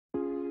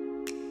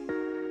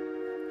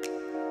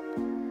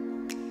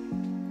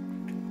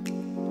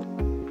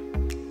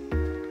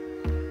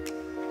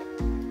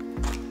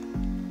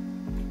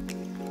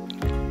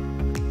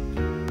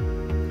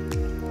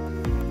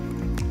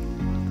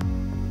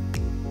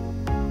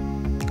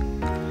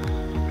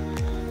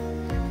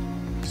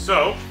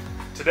So,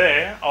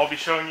 today I'll be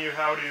showing you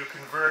how to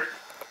convert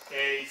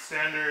a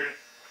standard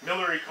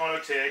Miller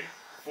Econo-TIG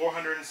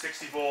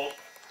 460 volt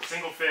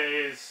single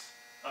phase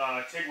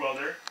TIG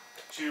welder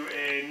to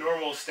a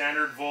normal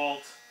standard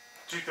volt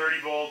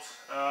 230 volt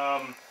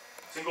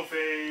single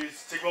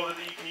phase TIG welder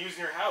that you can use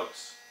in your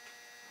house.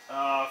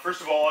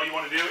 First of all you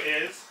want to do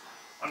is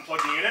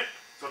unplug the unit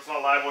so it's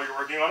not live while you're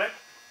working on it.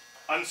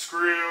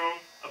 Unscrew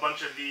a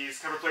bunch of these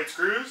cover plate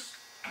screws.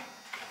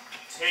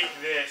 Take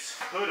this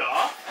hood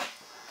off.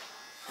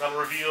 That'll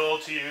reveal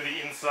to you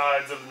the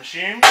insides of the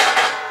machine,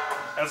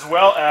 as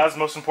well as,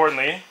 most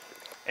importantly,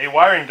 a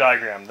wiring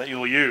diagram that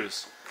you'll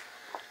use.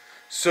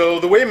 So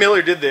the way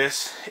Miller did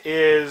this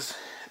is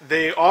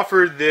they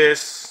offered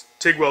this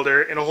TIG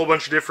welder in a whole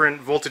bunch of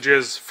different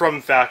voltages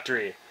from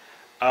factory.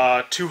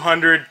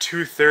 200,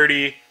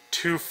 230,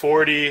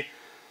 240,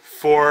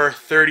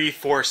 430,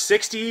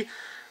 460.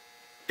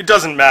 It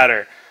doesn't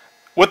matter.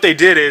 What they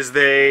did is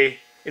they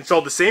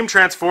installed the same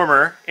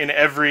transformer in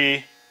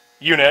every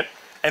unit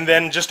and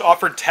then just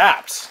offered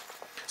taps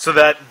so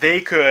that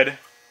they could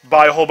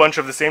buy a whole bunch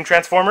of the same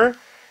transformer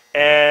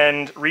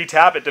and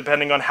re-tap it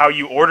depending on how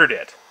you ordered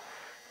it.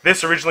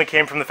 This originally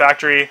came from the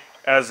factory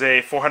as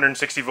a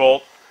 460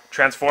 volt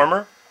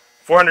transformer,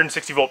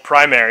 460 volt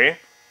primary.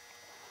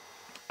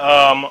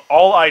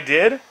 All I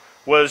did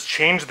was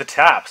change the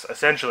taps,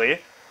 essentially.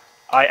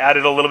 I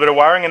added a little bit of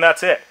wiring and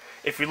that's it.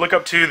 If you look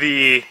up to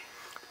the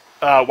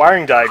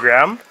wiring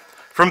diagram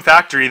from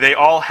factory, they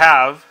all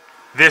have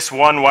this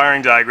one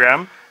wiring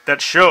diagram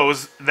that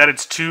shows that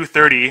it's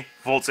 230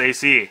 volts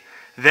AC.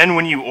 Then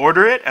when you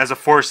order it as a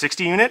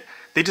 460 unit,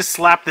 they just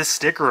slap this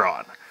sticker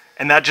on,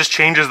 and that just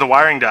changes the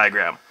wiring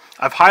diagram.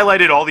 I've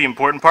highlighted all the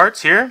important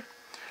parts here.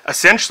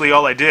 Essentially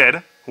all I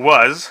did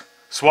was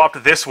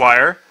swapped this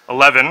wire,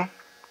 11,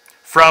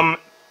 from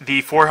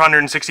the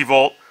 460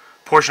 volt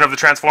portion of the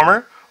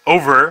transformer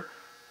over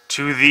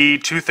to the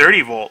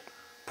 230 volt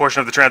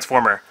portion of the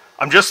transformer.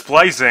 I'm just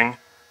splicing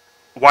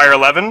wire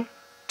 11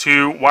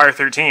 to wire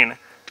 13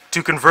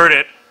 to convert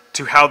it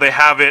to how they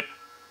have it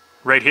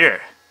right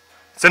here.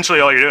 Essentially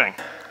all you're doing.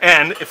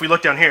 And if we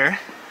look down here,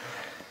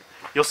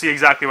 you'll see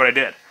exactly what I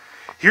did.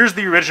 Here's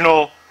the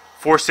original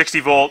 460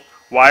 volt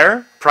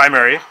wire,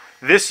 primary.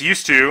 This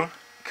used to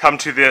come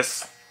to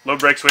this load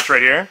break switch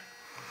right here.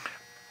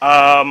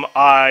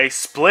 I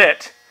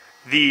split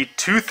the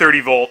 230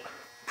 volt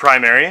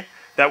primary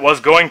that was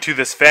going to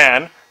this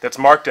fan that's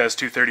marked as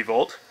 230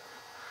 volt.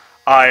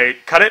 I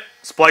cut it,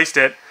 spliced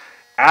it,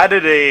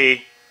 added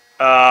a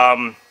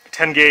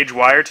 10 gauge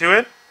wire to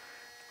it,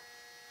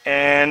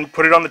 and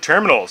put it on the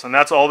terminals, and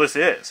that's all this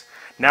is.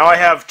 Now I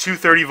have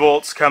 230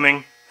 volts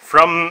coming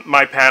from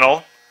my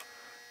panel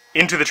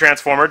into the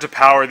transformer to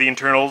power the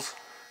internals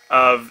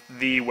of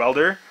the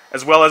welder,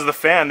 as well as the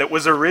fan that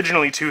was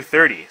originally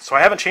 230. So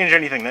I haven't changed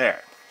anything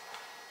there.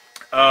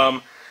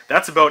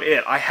 That's about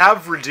it. I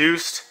have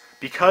reduced,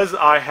 because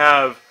I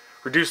have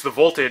reduced the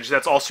voltage,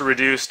 that's also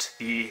reduced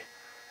the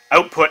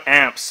output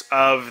amps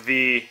of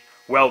the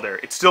welder.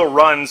 It still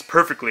runs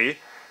perfectly.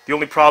 The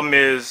only problem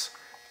is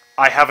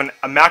I have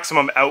a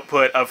maximum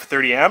output of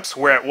 30 amps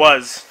where it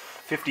was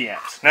 50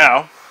 amps.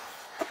 Now,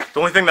 the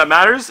only thing that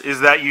matters is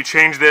that you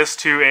change this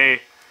to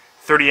a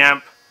 30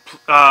 amp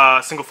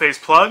single phase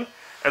plug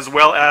as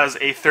well as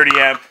a 30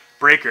 amp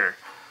breaker.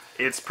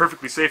 It's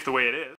perfectly safe the way it is.